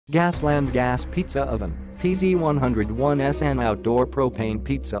GASLAND Gas Pizza Oven, PZ101SN Outdoor Propane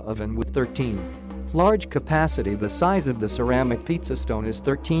Pizza Oven with 13. Large capacity. The size of the ceramic pizza stone is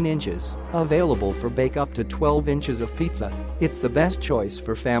 13 inches, available for bake up to 12 inches of pizza. It's the best choice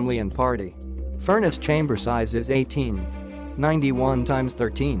for family and party. Furnace chamber size is 18. 91 x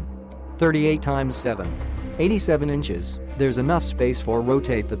 13. 38 x 7. 87 inches. There's enough space for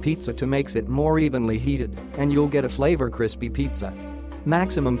rotate the pizza to makes it more evenly heated, and you'll get a flavor crispy pizza.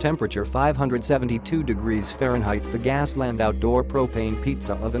 Maximum temperature 572 degrees Fahrenheit. The GASLAND Outdoor Propane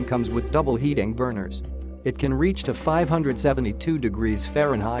Pizza Oven comes with double heating burners. It can reach to 572 degrees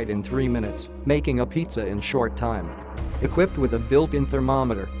Fahrenheit in 3 minutes, making a pizza in short time. Equipped with a built-in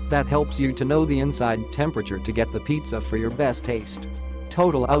thermometer that helps you to know the inside temperature to get the pizza for your best taste.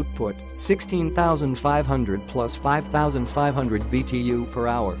 Total output 16,500 plus 5,500 BTU per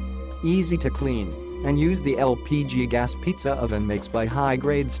hour. Easy to clean. And use the LPG gas pizza oven makes by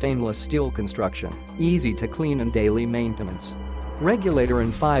high-grade stainless steel construction, easy to clean and daily maintenance. Regulator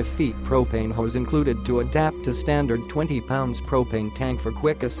and 5 feet propane hose included to adapt to standard 20 pounds propane tank for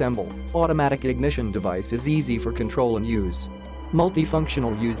quick assemble. Automatic ignition device is easy for control and use.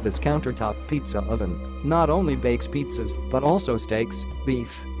 Multifunctional Use This countertop pizza oven not only bakes pizzas but also steaks,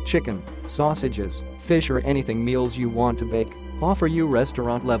 beef, chicken, sausages, fish or anything meals you want to bake. Offer you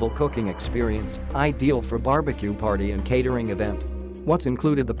restaurant-level cooking experience, ideal for barbecue party and catering event. What's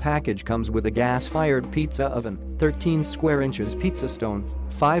included? The package comes with a gas-fired pizza oven, 13 square inches pizza stone,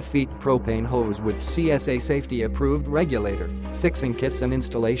 5 feet propane hose with CSA safety-approved regulator, fixing kits and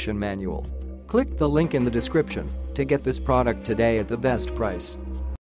installation manual. Click the link in the description to get this product today at the best price.